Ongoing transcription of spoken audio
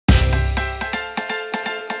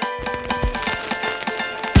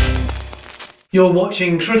You're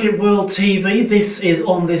watching Cricket World TV. This is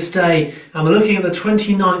On This Day, and we're looking at the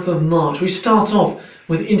 29th of March. We start off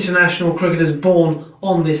with international cricketers born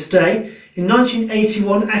on this day. In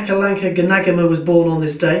 1981, Akalanka Ganagama was born on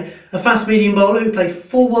this day, a fast-medium bowler who played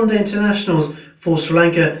 4 one-day internationals for Sri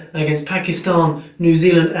Lanka against Pakistan, New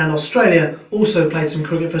Zealand and Australia. Also played some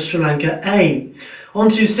cricket for Sri Lanka A. On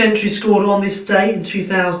to centuries scored on this day. In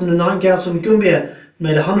 2009, Gautam Gambhir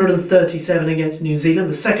made 137 against New Zealand,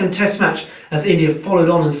 the second test match as India followed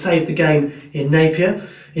on and saved the game in Napier.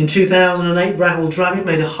 In 2008, Rahul Dravid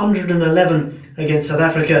made 111 against South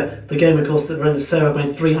Africa, the game of course that Virender Sehwag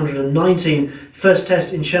made 319. First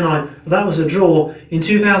test in Chennai, that was a draw. In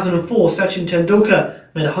 2004, Sachin Tendulkar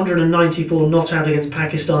made 194 not out against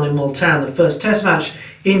Pakistan in Multan, the first test match.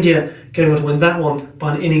 India going on to win that one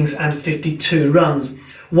by an innings and 52 runs.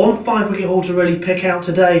 One 5-wicket haul to really pick out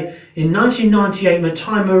today. In 1998,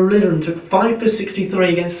 Muttiah Muralitharan took 5 for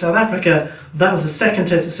 63 against South Africa. That was the second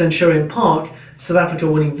test at Centurion Park, South Africa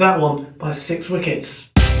winning that one by 6 wickets.